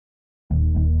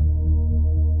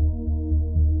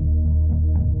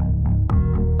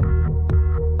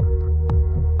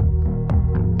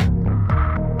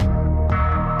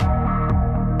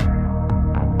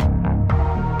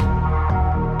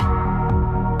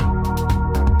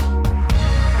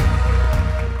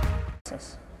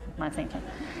my thinking.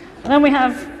 And then we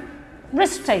have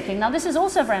risk-taking. Now, this is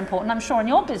also very important. I'm sure in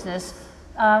your business,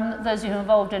 those of you who are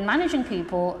involved in managing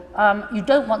people, you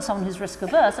don't want someone who's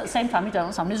risk-averse. At the same time, you don't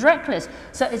want someone who's reckless.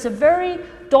 So it's a very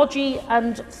dodgy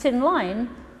and thin line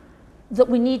that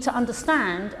we need to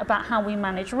understand about how we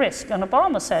manage risk. And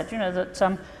Obama said, you know, that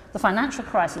the financial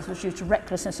crisis was due to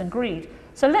recklessness and greed.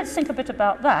 So let's think a bit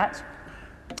about that.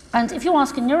 And if you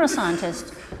ask a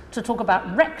neuroscientist to talk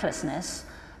about recklessness,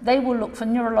 they will look for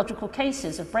neurological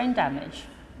cases of brain damage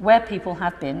where people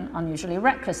have been unusually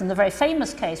reckless. And the very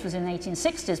famous case was in the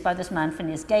 1860s by this man,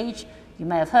 Phineas Gage. You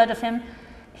may have heard of him.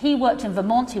 He worked in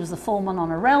Vermont. He was the foreman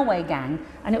on a railway gang,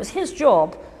 and it was his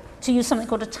job to use something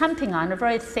called a tamping iron, a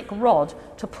very thick rod,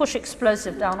 to push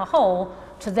explosive down a hole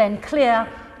to then clear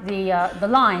the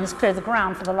lines, clear the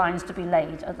ground for the lines to be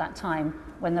laid at that time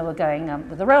when they were going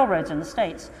with the railroads in the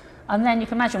States. And then you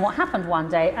can imagine what happened one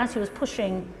day as he was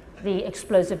pushing the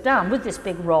explosive down with this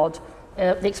big rod.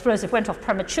 The explosive went off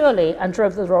prematurely and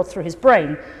drove the rod through his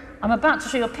brain. I'm about to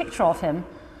show you a picture of him.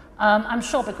 I'm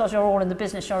sure because you're all in the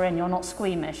business you're in, you're not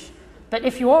squeamish. But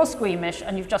if you are squeamish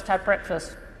and you've just had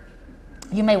breakfast,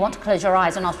 you may want to close your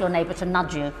eyes and ask your neighbour to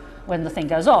nudge you when the thing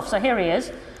goes off. So here he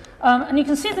is. And you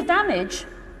can see the damage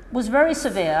was very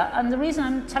severe. And the reason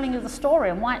I'm telling you the story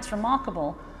and why it's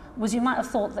remarkable was you might have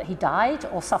thought that he died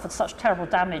or suffered such terrible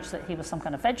damage that he was some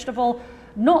kind of vegetable.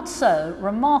 Not so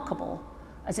remarkable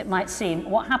as it might seem.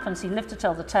 What happens, he lived to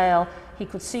tell the tale. He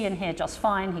could see and hear just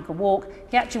fine. He could walk.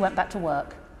 He actually went back to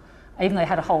work, even though he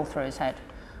had a hole through his head.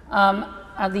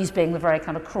 These being the very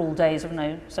kind of cruel days of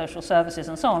no social services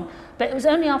and so on. But it was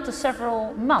only after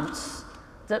several months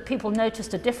that people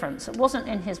noticed a difference. It wasn't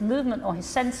in his movement or his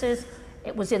senses.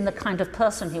 It was in the kind of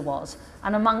person he was.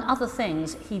 And among other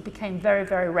things, he became very,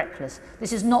 very reckless.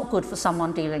 This is not good for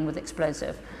someone dealing with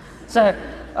explosive. So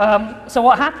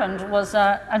what happened was,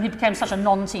 and he became such a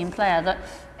non-team player that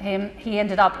he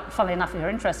ended up, funnily enough, if you're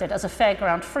interested, as a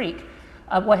fairground freak,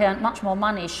 where he earned much more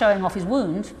money showing off his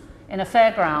wound in a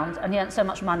fairground, and he earned so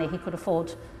much money he could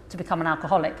afford to become an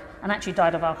alcoholic, and actually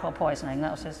died of alcohol poisoning.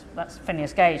 That's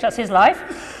Phineas Gage, that's his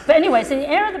life. But anyway, so the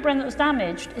area of the brain that was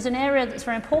damaged is an area that's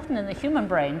very important in the human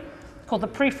brain called the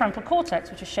prefrontal cortex,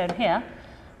 which is shown here.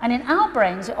 And in our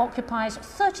brains, it occupies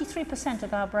 33%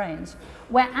 of our brains,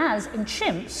 whereas in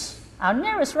chimps, our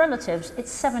nearest relatives,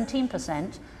 it's 17%.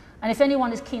 And if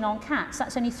anyone is keen on cats,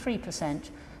 that's only 3%.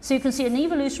 So you can see in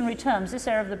evolutionary terms, this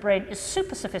area of the brain is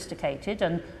super sophisticated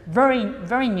and very,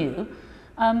 very new.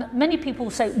 Many people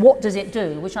say, what does it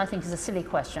do? Which I think is a silly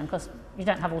question, because you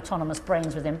don't have autonomous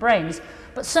brains within brains.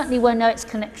 But certainly we know its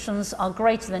connections are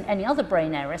greater than any other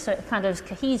brain area, so it kind of is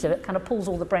cohesive, it kind of pulls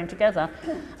all the brain together.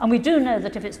 And we do know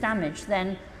that if it's damaged,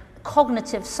 then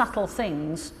cognitive subtle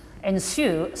things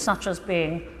ensue, such as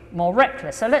being more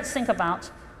reckless. So let's think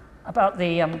about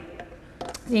the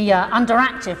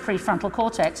underactive prefrontal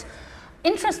cortex.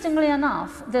 Interestingly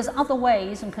enough, there's other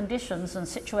ways and conditions and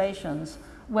situations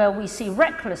where we see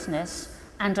recklessness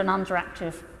and an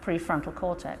underactive prefrontal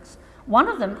cortex. One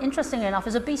of them, interestingly enough,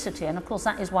 is obesity, and of course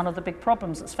that is one of the big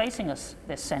problems that's facing us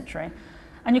this century.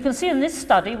 And you can see in this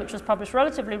study, which was published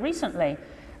relatively recently,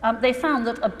 they found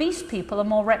that obese people are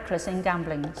more reckless in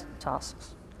gambling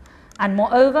tasks. And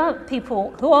moreover,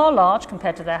 people who are large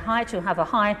compared to their height, who have a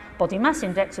high body mass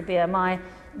index, a BMI,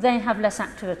 they have less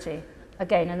activity,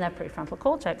 again, in their prefrontal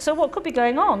cortex. So what could be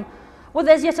going on? Well,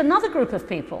 there's yet another group of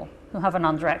people who have an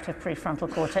underactive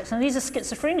prefrontal cortex, and these are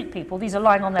schizophrenic people. These are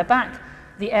lying on their back.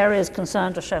 The areas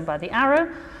concerned are shown by the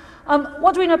arrow.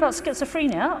 What do we know about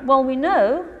schizophrenia? Well, we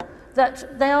know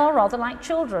that they are rather like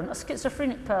children. A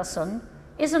schizophrenic person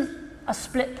isn't a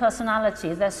split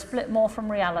personality. They're split more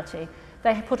from reality.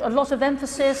 They put a lot of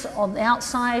emphasis on the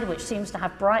outside, which seems to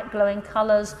have bright, glowing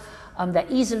colors. They're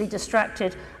easily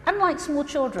distracted. And like small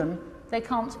children, they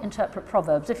can't interpret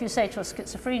proverbs. If you say to a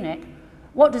schizophrenic,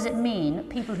 what does it mean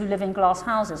people who live in glass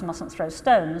houses mustn't throw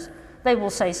stones? They will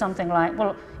say something like,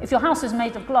 well, if your house is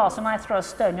made of glass and I throw a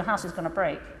stone, your house is going to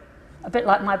break. A bit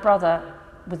like my brother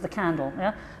with the candle.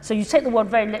 Yeah? So you take the word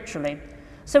very literally.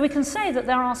 So we can say that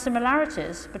there are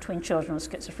similarities between children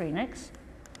with schizophrenics,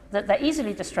 that they're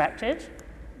easily distracted,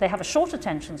 they have a short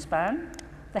attention span,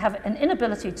 they have an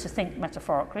inability to think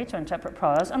metaphorically, to interpret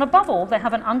proverbs, and above all, they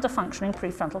have an underfunctioning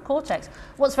prefrontal cortex.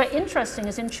 What's very interesting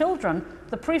is in children,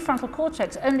 the prefrontal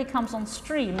cortex only comes on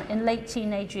stream in late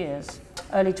teenage years,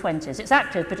 early 20s. It's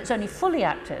active, but it's only fully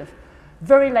active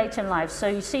very late in life. So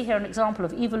you see here an example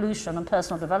of evolution and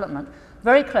personal development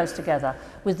very close together,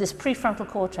 with this prefrontal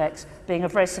cortex being a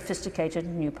very sophisticated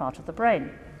new part of the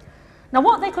brain. Now,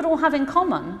 what they could all have in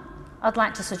common, I'd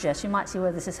like to suggest, you might see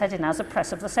where this is headed now, is a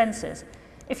press of the senses.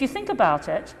 If you think about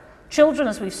it, Children,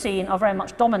 as we've seen, are very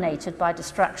much dominated by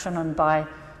distraction and by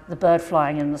the bird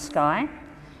flying in the sky.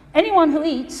 Anyone who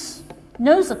eats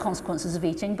knows the consequences of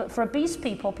eating, but for obese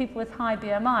people, people with high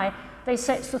BMI, they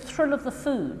say it's the thrill of the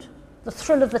food, the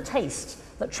thrill of the taste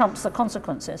that trumps the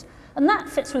consequences. And that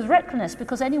fits with recklessness,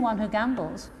 because anyone who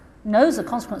gambles knows the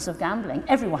consequence of gambling.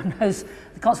 Everyone knows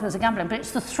the consequence of gambling, but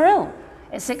it's the thrill.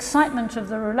 It's the excitement of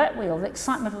the roulette wheel, the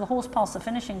excitement of the horse past the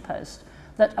finishing post,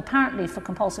 that apparently for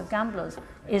compulsive gamblers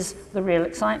is the real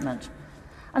excitement.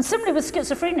 And similarly with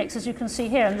schizophrenics, as you can see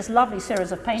here in this lovely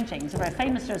series of paintings, a very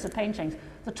famous series of paintings,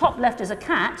 the top left is a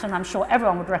cat, and I'm sure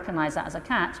everyone would recognize that as a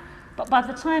cat, but by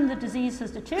the time the disease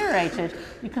has deteriorated,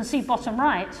 you can see bottom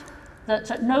right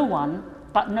that no one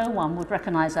would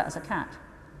recognize that as a cat.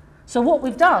 So what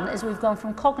we've done is we've gone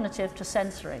from cognitive to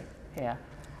sensory here,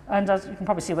 and as you can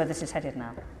probably see where this is headed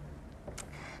now.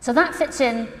 So that fits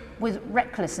in with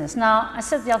recklessness. Now, I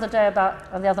said the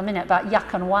other minute about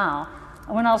yuck and wow.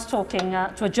 And when I was talking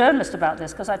to a journalist about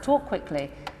this, because I talk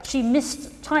quickly, she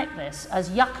mistyped this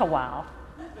as yucca-wow.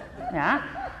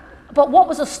 Yeah? But what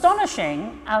was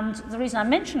astonishing, and the reason I'm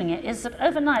mentioning it, is that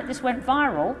overnight this went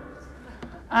viral,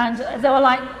 and there were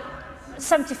like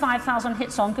 75,000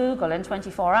 hits on Google in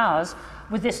 24 hours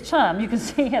with this term. You can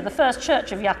see here the first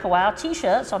church of yucca-wow,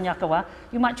 t-shirts on yucca-wow.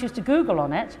 You might choose to Google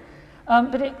on it.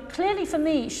 But it clearly, for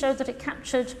me, showed that it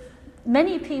captured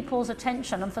many people's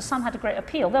attention, and for some had a great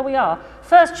appeal. There we are.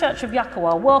 First Church of Yucca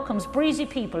welcomes breezy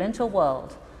people into a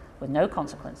world with no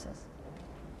consequences.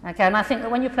 Okay, and I think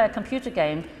that when you play a computer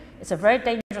game, it's a very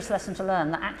dangerous lesson to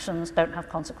learn that actions don't have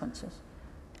consequences.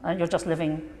 And you're just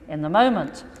living in the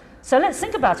moment. So let's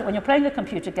think about it. When you're playing a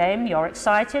computer game, you're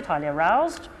excited, highly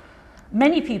aroused.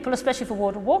 Many people, especially for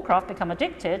World of Warcraft, become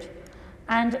addicted.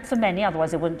 And for many,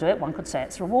 otherwise they wouldn't do it, one could say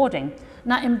it's rewarding.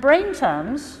 Now, in brain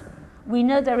terms, we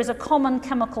know there is a common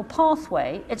chemical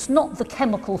pathway. It's not the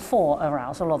chemical for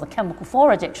arousal or the chemical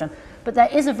for addiction, but there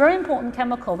is a very important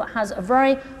chemical that has a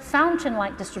very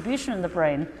fountain-like distribution in the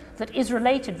brain that is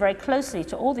related very closely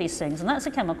to all these things, and that's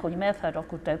a chemical you may have heard of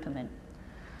called dopamine.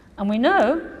 And we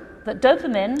know that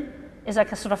dopamine is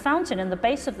like a sort of fountain in the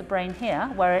base of the brain here,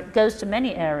 where it goes to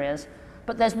many areas,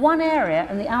 but there's one area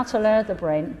in the outer layer of the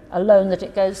brain alone that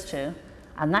it goes to,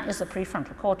 and that is the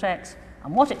prefrontal cortex,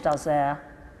 and what it does there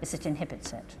is it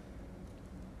inhibits it.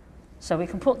 So we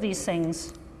can put these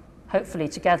things, hopefully,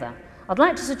 together. I'd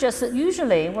like to suggest that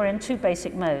usually we're in two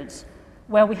basic modes,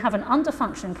 where we have an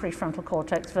underfunctioning prefrontal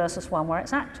cortex versus one where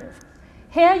it's active.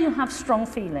 Here you have strong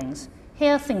feelings.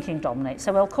 Here thinking dominates,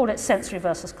 so we'll call it sensory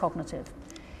versus cognitive.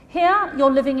 Here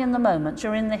you're living in the moment,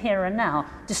 you're in the here and now,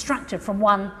 distracted from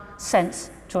one sense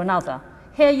to another.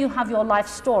 Here you have your life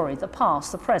story, the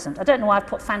past, the present. I don't know why I've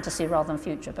put fantasy rather than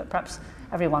future, but perhaps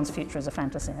everyone's future is a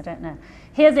fantasy, I don't know.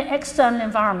 Here the external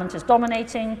environment is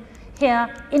dominating.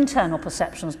 Here internal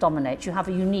perceptions dominate. You have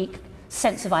a unique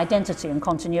sense of identity and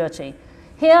continuity.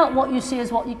 Here what you see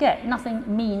is what you get. Nothing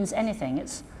means anything,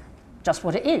 it's just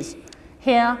what it is.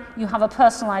 Here you have a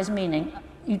personalized meaning.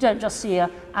 You don't just see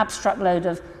an abstract load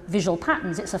of visual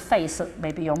patterns, it's a face that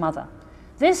may be your mother.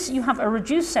 This, you have a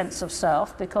reduced sense of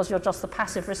self because you're just the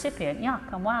passive recipient.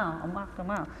 Yuck and wow and whack and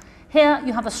wow. Here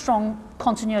you have a strong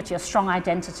continuity, a strong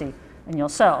identity in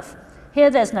yourself.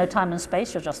 Here there's no time and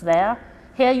space, you're just there.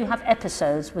 Here you have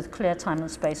episodes with clear time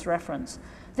and space reference.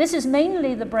 This is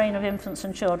mainly the brain of infants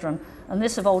and children, and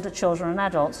this of older children and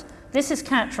adults. This is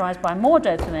characterized by more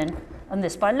dopamine, and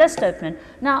this by less dopamine.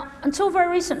 Now, until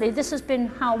very recently, this has been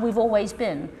how we've always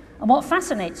been. And what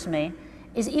fascinates me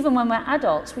is even when we're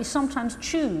adults, we sometimes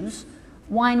choose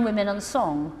wine, women, and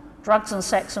song, drugs and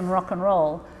sex and rock and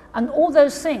roll. And all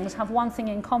those things have one thing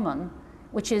in common,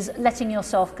 which is letting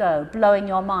yourself go, blowing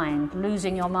your mind,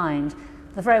 losing your mind.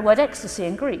 The very word ecstasy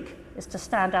in Greek is to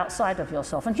stand outside of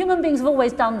yourself. And human beings have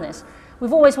always done this.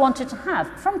 We've always wanted to have,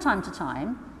 from time to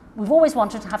time, we've always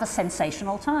wanted to have a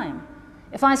sensational time.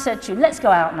 If I said to you, let's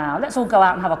go out now, let's all go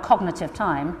out and have a cognitive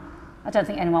time, I don't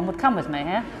think anyone would come with me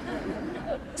here.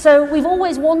 So we've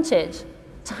always wanted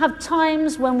to have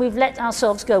times when we've let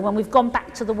ourselves go, when we've gone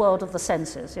back to the world of the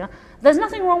senses. Yeah? There's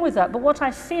nothing wrong with that, but what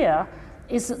I fear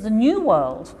is that the new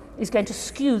world is going to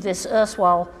skew this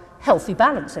erstwhile healthy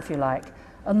balance, if you like,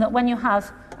 and that when you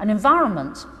have an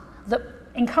environment that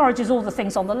encourages all the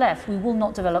things on the left, we will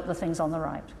not develop the things on the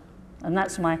right. And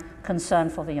that's my concern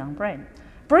for the young brain.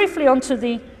 Briefly onto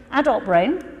the adult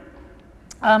brain.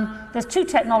 There's two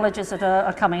technologies that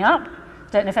are coming up.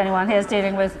 Don't know if anyone here is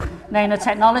dealing with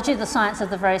nanotechnology, the science of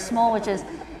the very small, which is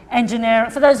engineering.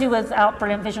 For those of you without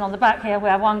brilliant vision on the back here, we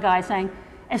have one guy saying,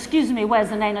 excuse me, where's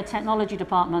the nanotechnology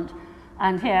department?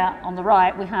 And here on the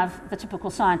right, we have the typical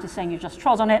scientist saying you just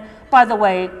trod on it. By the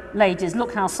way, ladies,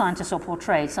 look how scientists are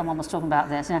portrayed. Someone was talking about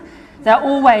this. They're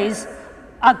always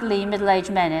ugly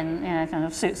middle-aged men in kind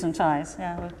of suits and ties,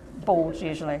 with bald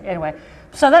usually. Anyway,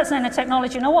 so that's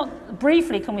nanotechnology. Now, what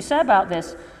briefly can we say about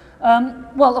this?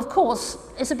 Well, of course,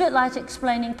 it's a bit like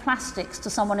explaining plastics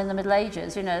to someone in the Middle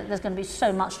Ages. There's going to be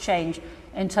so much change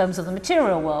in terms of the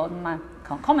material world, and I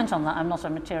can't comment on that. I'm not a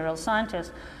material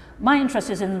scientist. My interest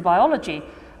is in biology,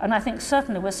 and I think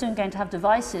certainly we're soon going to have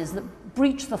devices that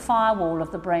breach the firewall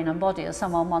of the brain and body. As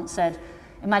someone once said,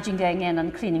 imagine going in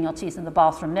and cleaning your teeth in the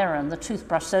bathroom mirror, and the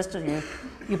toothbrush says to you,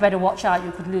 you better watch out,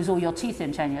 you could lose all your teeth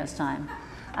in 10 years' time.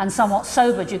 And somewhat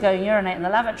sobered, you go and urinate in the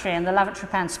lavatory, and the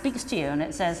lavatory pan speaks to you, and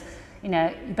it says, you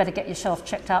better get yourself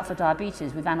checked out for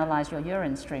diabetes. We've analysed your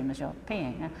urine stream as you're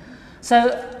peeing.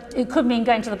 So it could mean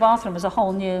going to the bathroom as a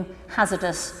whole new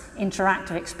hazardous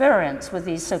interactive experience with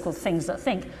these so-called things that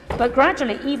think. But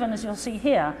gradually, even as you'll see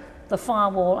here, the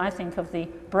firewall, I think, of the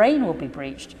brain will be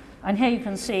breached. And here you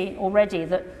can see already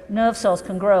that nerve cells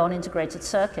can grow on integrated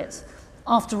circuits.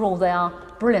 After all, they are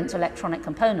brilliant electronic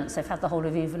components. They've had the whole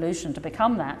of evolution to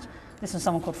become that. This is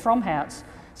someone called Fromhertz.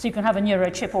 So you can have a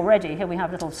neurochip already. Here we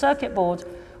have a little circuit board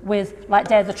with, like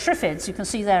they're the triffids. You can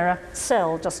see there a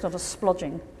cell just sort of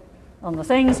splodging on the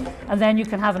things, and then you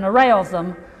can have an array of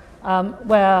them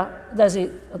where there's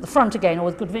at the front again, or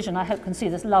with good vision, I hope can see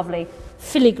this lovely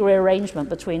filigree arrangement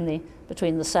between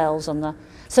the cells and the.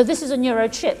 So this is a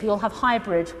neurochip. You'll have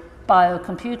hybrid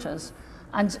biocomputers,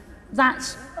 and that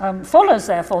follows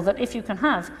therefore that if you can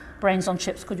have brains on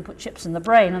chips, could you put chips in the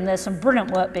brain? And there's some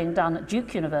brilliant work being done at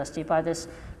Duke University by this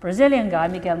Brazilian guy,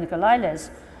 Miguel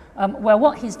Nicolailes, where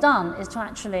what he's done is to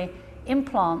actually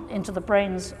implant into the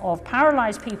brains of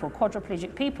paralyzed people,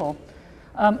 quadriplegic people,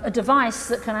 a device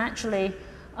that can actually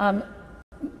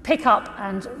pick up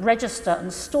and register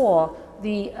and store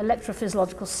the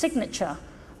electrophysiological signature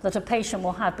that a patient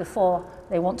will have before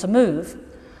they want to move.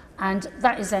 And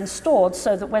that is then stored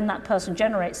so that when that person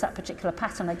generates that particular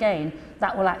pattern again,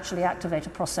 that will actually activate a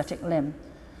prosthetic limb.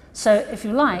 So if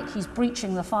you like, he's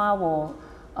breaching the firewall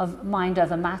of mind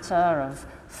over matter, of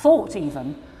thought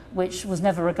even, which was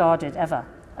never regarded ever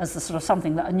as the sort of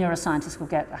something that a neuroscientist will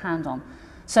get a hand on.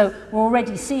 So we're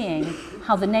already seeing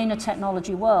how the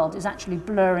nanotechnology world is actually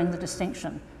blurring the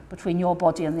distinction between your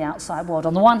body and the outside world.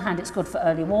 On the one hand, it's good for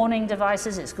early warning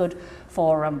devices, it's good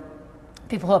for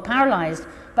people who are paralyzed,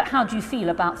 but how do you feel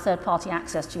about third-party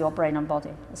access to your brain and body?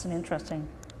 It's an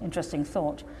interesting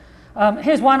thought.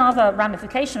 Here's one other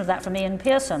ramification of that from Ian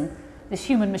Pearson, this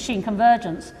human-machine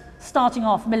convergence, starting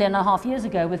off 1.5 million years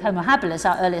ago with Homo habilis,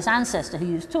 our earliest ancestor who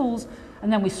used tools,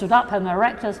 and then we stood up Homo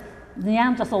erectus.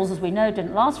 Neanderthals, as we know,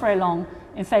 didn't last very long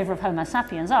in favor of Homo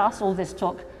sapiens, us. All this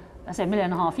took, I say, 1.5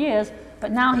 million years,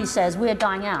 but now he says we're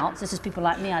dying out. This is people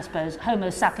like me, I suppose, Homo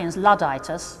sapiens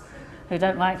ludditus, who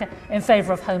don't like it, in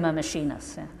favor of Homo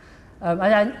machinus.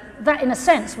 And that, in a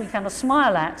sense, we kind of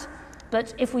smile at,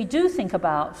 but if we do think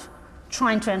about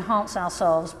trying to enhance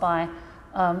ourselves by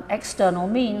external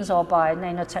means or by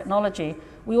nanotechnology,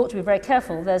 we ought to be very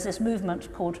careful. There's this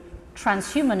movement called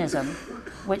transhumanism,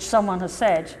 which someone has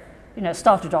said,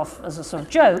 started off as a sort of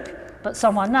joke, but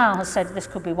someone now has said this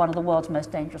could be one of the world's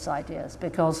most dangerous ideas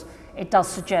because it does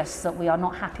suggest that we are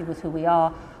not happy with who we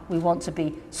are. We want to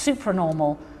be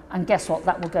supranormal, and guess what?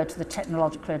 That will go to the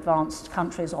technologically advanced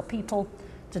countries or people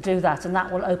to do that, and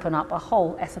that will open up a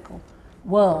whole ethical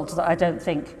world that I don't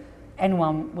think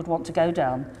anyone would want to go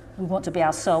down. We want to be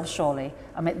ourselves, surely,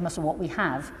 and make the most of what we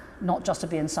have, not just to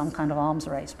be in some kind of arms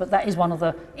race. But that is one of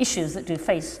the issues that do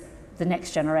face the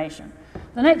next generation.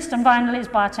 The next, and finally, is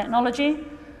biotechnology.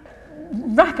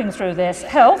 Wrapping through this,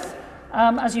 health.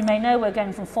 As you may know, we're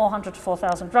going from 400 to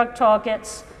 4,000 drug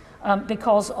targets.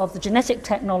 Because of the genetic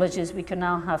technologies, we can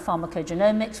now have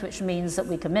pharmacogenomics, which means that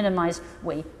we can minimize,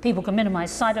 people can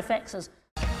minimize side effects as